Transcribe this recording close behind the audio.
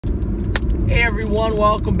Hey everyone,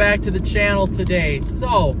 welcome back to the channel today.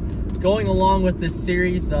 So, going along with this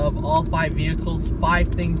series of all 5 vehicles, 5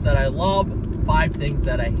 things that I love, 5 things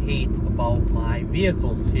that I hate about my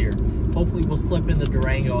vehicles here. Hopefully we'll slip in the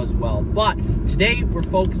Durango as well. But today we're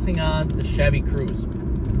focusing on the Chevy Cruze.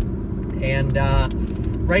 And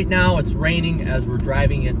right now it's raining as we're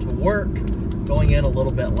driving into work, going in a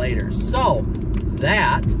little bit later. So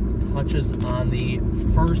that touches on the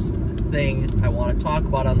first thing I want to talk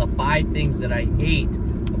about on the 5 things that I hate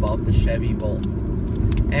about the Chevy Volt.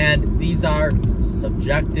 And these are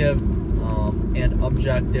subjective and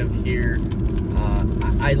objective here.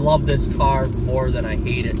 I love this car more than I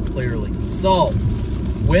hate it, clearly. So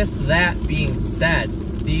with that being said,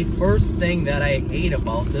 the first thing that I hate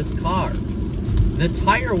about this car, the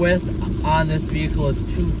tire width on this vehicle is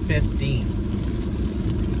 215.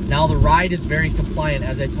 Now the ride is very compliant,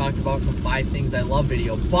 as I talked about in the 5 things I love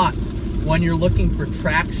video, but when you're looking for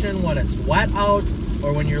traction when it's wet out,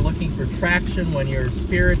 or when you're looking for traction when you're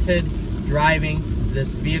spirited driving this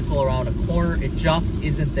vehicle around a corner, it just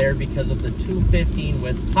isn't there because of the 215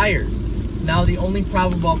 width tires. Now the only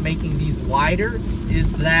problem about making these wider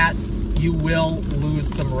is that you will lose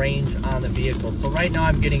some range on the vehicle. So right now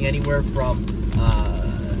I'm getting anywhere from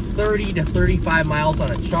 30 to 35 miles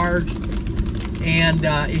on a charge. And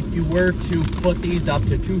if you were to put these up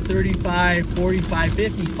to 235, 45,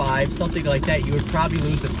 55, something like that, you would probably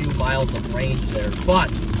lose a few miles of range there.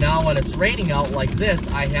 But now when it's raining out like this,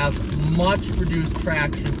 I have much reduced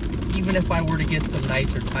traction, even if I were to get some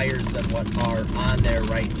nicer tires than what are on there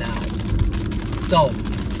right now. So,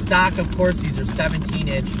 stock, of course, these are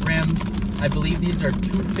 17-inch rims. I believe these are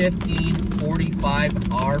 215, 45,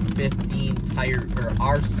 R15 tire, or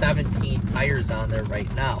R17 tires on there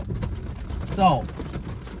right now. So,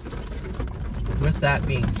 with that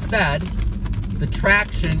being said, the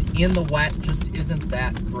traction in the wet just isn't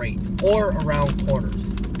that great, or around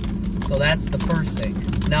corners. So that's the first thing.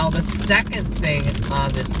 Now the second thing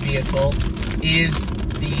on this vehicle is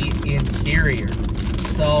the interior.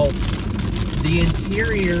 So the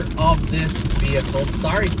interior of this vehicle,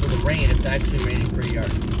 sorry for the rain, it's actually raining pretty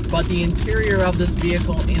hard, but the interior of this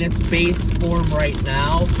vehicle in its base form right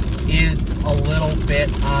now is a little bit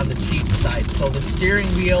on the cheap side. So the steering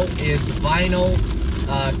wheel is vinyl,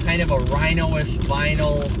 kind of a rhino-ish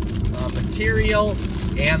vinyl material,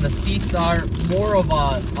 and the seats are more of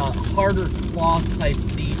a harder cloth type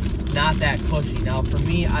seat, not that cushy. Now for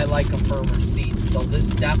me, I like a firmer seat, so this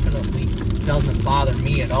definitely doesn't bother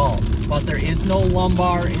me at all. But there is no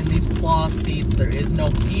lumbar in these cloth seats, there is no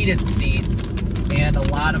heated seats, and a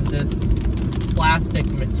lot of this plastic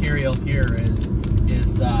material here is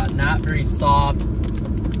not very soft,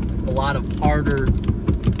 a lot of harder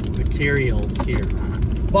materials here.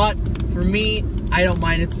 But for me, I don't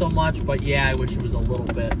mind it so much, but yeah, I wish it was a little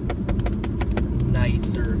bit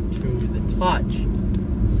nicer to the touch.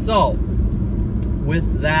 So,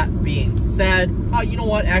 with that being said, oh, you know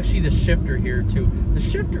what, actually the shifter here too. The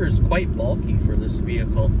shifter is quite bulky for this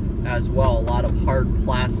vehicle as well, a lot of hard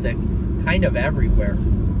plastic kind of everywhere.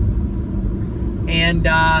 And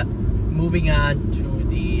moving on to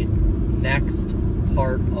the next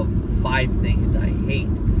part of 5 things I hate.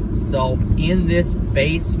 So in this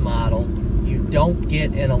base model, you don't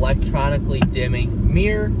get an electronically dimming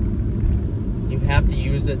mirror. You have to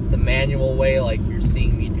use it the manual way like you're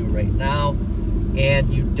seeing me do right now.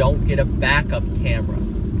 And you don't get a backup camera.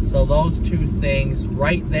 So those 2 things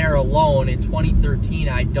right there alone, in 2013,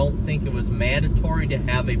 I don't think it was mandatory to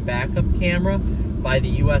have a backup camera by the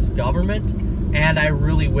US government. And I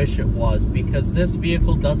really wish it was, because this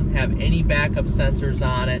vehicle doesn't have any backup sensors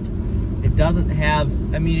on it. It doesn't have,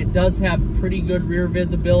 I mean, it does have pretty good rear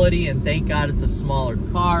visibility, and thank God it's a smaller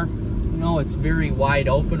car. You know, it's very wide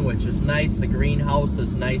open, which is nice. The greenhouse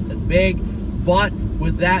is nice and big. But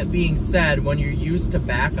with that being said, when you're used to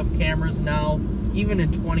backup cameras now, even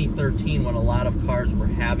in 2013 when a lot of cars were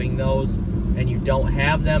having those, and you don't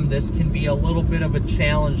have them, this can be a little bit of a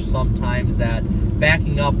challenge sometimes at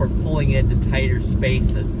backing up or pulling into tighter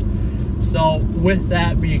spaces. So with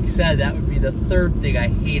that being said, that would be the third thing I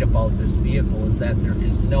hate about this vehicle, is that there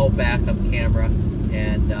is no backup camera,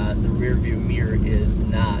 and the rear view mirror is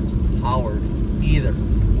not powered either.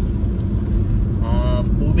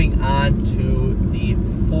 Moving on to the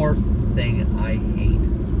 4th thing I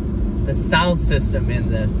hate. The sound system in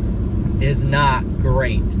this is not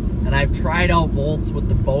great. And I've tried out Volts with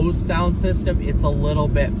the Bose sound system. It's a little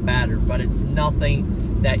bit better, but it's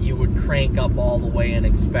nothing that you would crank up all the way and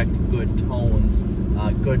expect good tones,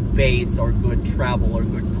 good bass, or good treble, or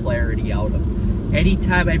good clarity out of.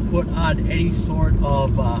 Anytime I put on any sort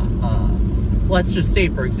of, let's just say,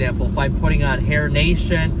 for example, if I'm putting on Hair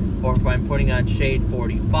Nation, or if I'm putting on shade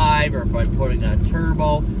 45, or if I'm putting on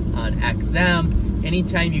turbo on XM,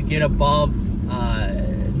 anytime you get above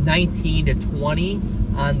 19 to 20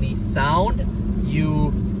 on the sound,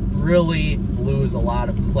 you really lose a lot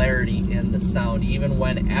of clarity in the sound, even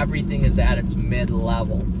when everything is at its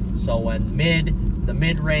mid-level. So when the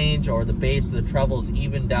mid-range or the bass of the treble is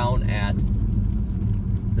even down at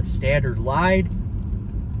the standard line,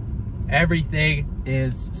 everything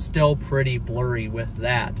is still pretty blurry with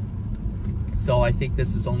that. So I think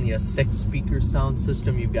this is only a 6-speaker sound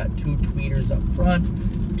system. You've got 2 tweeters up front,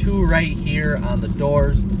 2 right here on the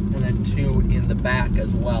doors, and then 2 in the back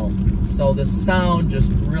as well. So the sound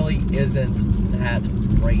just really isn't that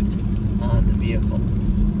great on the vehicle.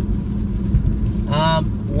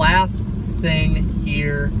 Last thing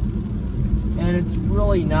here, and it's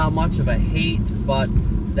really not much of a hate, but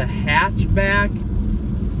the hatchback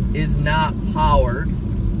is not powered,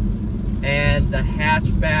 and the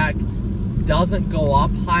hatchback doesn't go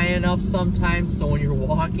up high enough sometimes. So when you're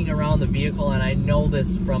walking around the vehicle, and I know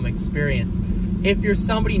this from experience, if you're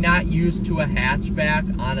somebody not used to a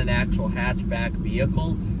hatchback on an actual hatchback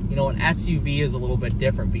vehicle, you know, an SUV is a little bit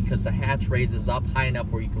different because the hatch raises up high enough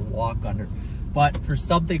where you can walk under. But for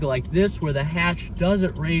something like this where the hatch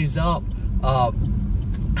doesn't raise up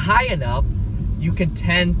high enough, you can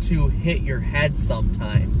tend to hit your head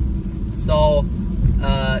sometimes. So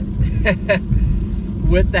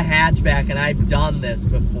with the hatchback, and I've done this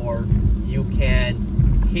before, you can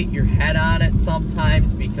hit your head on it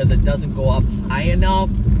sometimes because it doesn't go up high enough.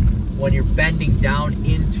 When you're bending down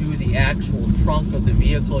into the actual trunk of the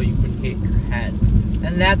vehicle, you can hit your head.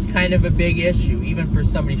 And that's kind of a big issue, even for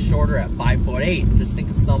somebody shorter at 5'8". Just think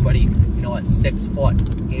of somebody, you know, at 6 foot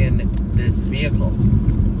in this vehicle.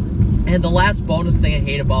 And the last bonus thing I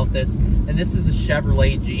hate about this, and this is a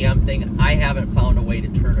Chevrolet GM thing, I haven't found a way to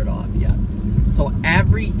turn it off yet. So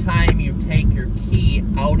every time you take your key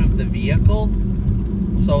out of the vehicle,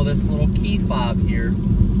 so this little key fob here,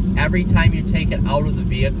 every time you take it out of the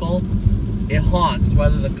vehicle, it honks,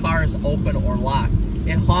 whether the car is open or locked.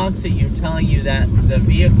 It honks at you, telling you that the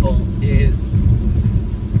vehicle is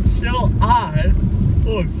still on.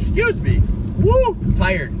 Oh, excuse me. Woo! I'm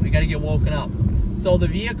tired. I gotta get woken up. So the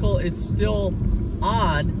vehicle is still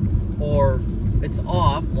on, or it's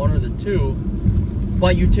off, one or the two,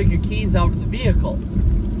 but you took your keys out of the vehicle.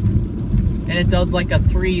 And it does like a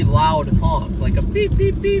 3 loud honk, like a beep,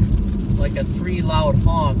 beep, beep, like a 3 loud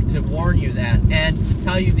honk to warn you that. And to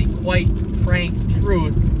tell you the quite frank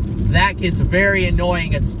truth, that gets very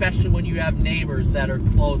annoying, especially when you have neighbors that are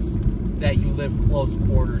close, that you live close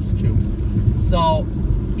quarters to. So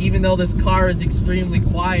even though this car is extremely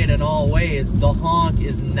quiet in all ways, the honk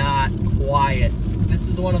is not quiet. This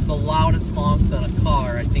is one of the loudest honks on a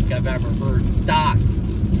car I think I've ever heard stock.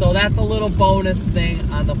 So that's a little bonus thing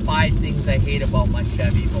on the 5 things I hate about my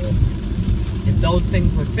Chevy Volt. If those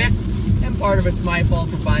things were fixed, and part of it's my fault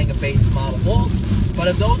for buying a base model Volt, but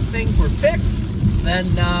if those things were fixed, then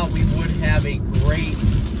we would have a great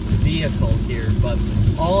vehicle here. But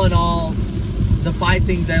all in all, the 5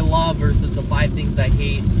 things I love versus the 5 things I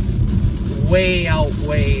hate way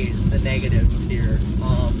outweigh the negatives here.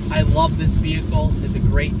 I love this vehicle. It's a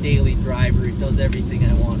great daily driver. It does everything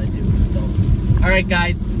I want to do. So, all right,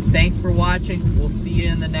 guys, thanks for watching. We'll see you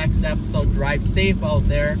in the next episode. Drive safe out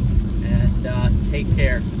there, and take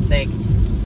care. Thanks.